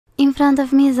In front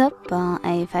of me is Oppo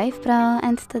A5 Pro,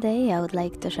 and today I would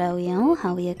like to show you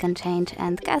how you can change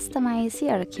and customize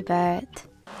your keyboard.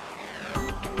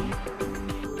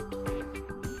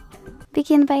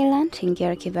 Begin by launching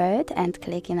your keyboard and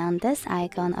clicking on this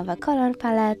icon of a color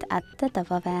palette at the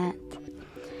top of it.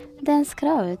 Then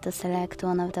scroll to select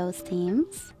one of those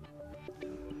themes.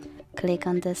 Click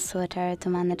on this switcher to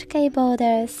manage key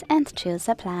borders and choose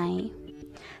Apply.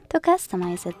 To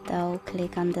customize it though,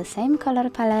 click on the same color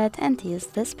palette and use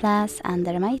this plus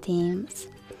under My Themes.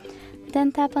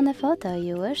 Then tap on the photo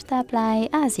you wish to apply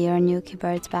as your new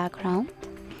keyboard's background.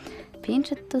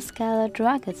 Pinch it to scale or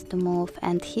drag it to move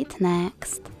and hit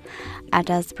Next.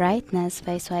 Adjust brightness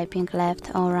by swiping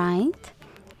left or right.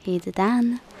 Hit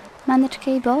Done, manage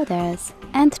key borders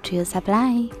and choose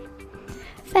Apply.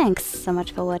 Thanks so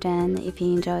much for watching. If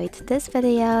you enjoyed this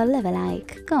video, leave a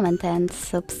like, comment and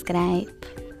subscribe.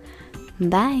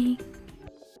 Bye!